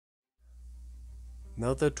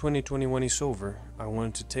Now that 2021 is over, I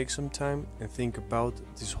wanted to take some time and think about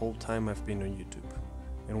this whole time I've been on YouTube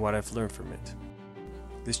and what I've learned from it.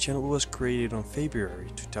 This channel was created on February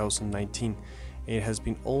 2019 and it has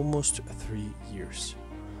been almost 3 years.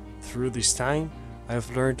 Through this time, I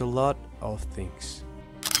have learned a lot of things.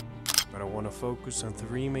 But I want to focus on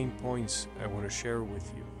 3 main points I want to share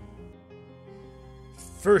with you.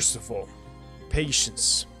 First of all,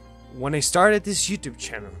 patience. When I started this YouTube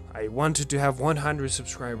channel, I wanted to have 100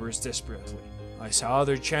 subscribers desperately. I saw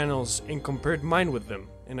other channels and compared mine with them,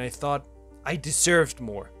 and I thought I deserved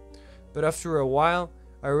more. But after a while,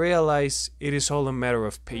 I realized it is all a matter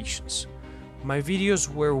of patience. My videos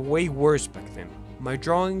were way worse back then, my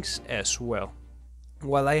drawings as well.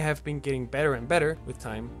 While I have been getting better and better with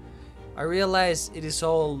time, I realized it is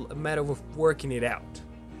all a matter of working it out.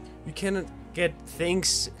 You cannot get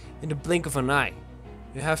things in the blink of an eye.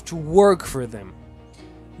 You have to work for them.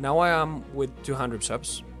 Now I am with 200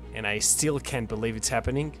 subs and I still can't believe it's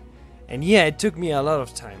happening. And yeah, it took me a lot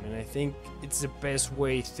of time and I think it's the best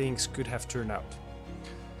way things could have turned out.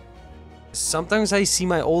 Sometimes I see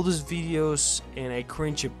my oldest videos and I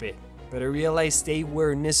cringe a bit, but I realize they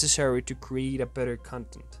were necessary to create a better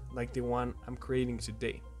content, like the one I'm creating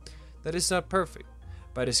today. That is not perfect,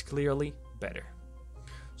 but it's clearly better.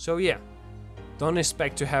 So yeah, don't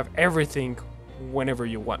expect to have everything whenever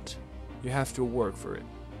you want. You have to work for it.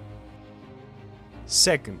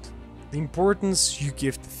 Second, the importance you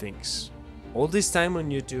give to things. All this time on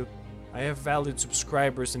YouTube, I have valued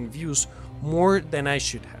subscribers and views more than I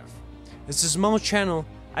should have. It's a small channel,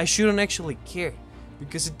 I shouldn't actually care,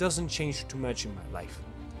 because it doesn't change too much in my life.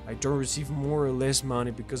 I don't receive more or less money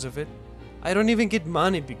because of it. I don't even get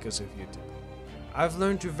money because of YouTube. I've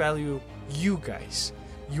learned to value you guys.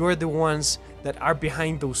 You are the ones that are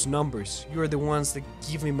behind those numbers. You are the ones that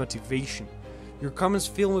give me motivation. Your comments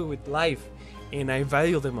fill me with life and I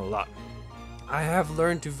value them a lot. I have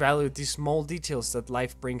learned to value these small details that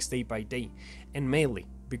life brings day by day, and mainly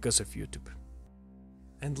because of YouTube.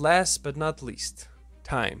 And last but not least,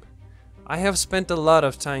 time. I have spent a lot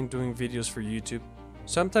of time doing videos for YouTube.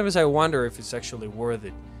 Sometimes I wonder if it's actually worth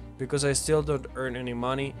it, because I still don't earn any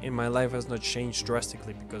money and my life has not changed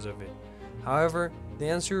drastically because of it. However, the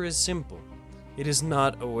answer is simple. It is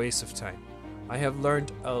not a waste of time. I have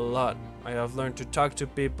learned a lot. I have learned to talk to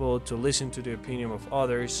people, to listen to the opinion of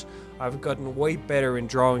others. I've gotten way better in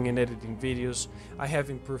drawing and editing videos. I have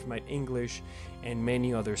improved my English and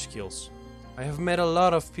many other skills. I have met a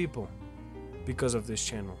lot of people because of this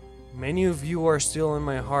channel. Many of you are still in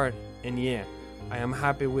my heart, and yeah, I am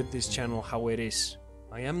happy with this channel how it is.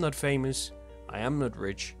 I am not famous, I am not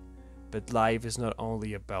rich, but life is not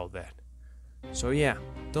only about that. So yeah,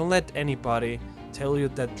 don't let anybody tell you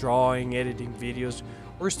that drawing, editing videos,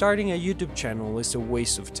 or starting a YouTube channel is a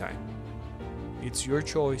waste of time. It's your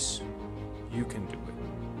choice, you can do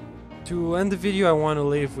it. To end the video, I want to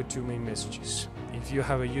leave with 2 main messages. If you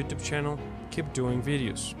have a YouTube channel, keep doing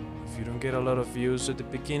videos. If you don't get a lot of views at the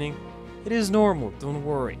beginning, it is normal, don't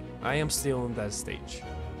worry, I am still in that stage.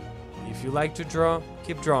 If you like to draw,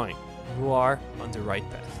 keep drawing, you are on the right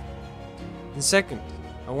path. And second,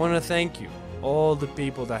 I want to thank you, all the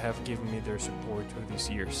people that have given me their support through these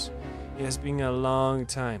years. It has been a long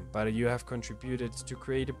time, but you have contributed to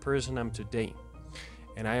create the person I'm today.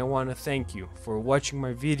 And I want to thank you for watching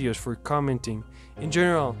my videos, for commenting. In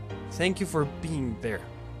general, thank you for being there.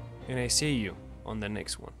 And I see you on the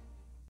next one.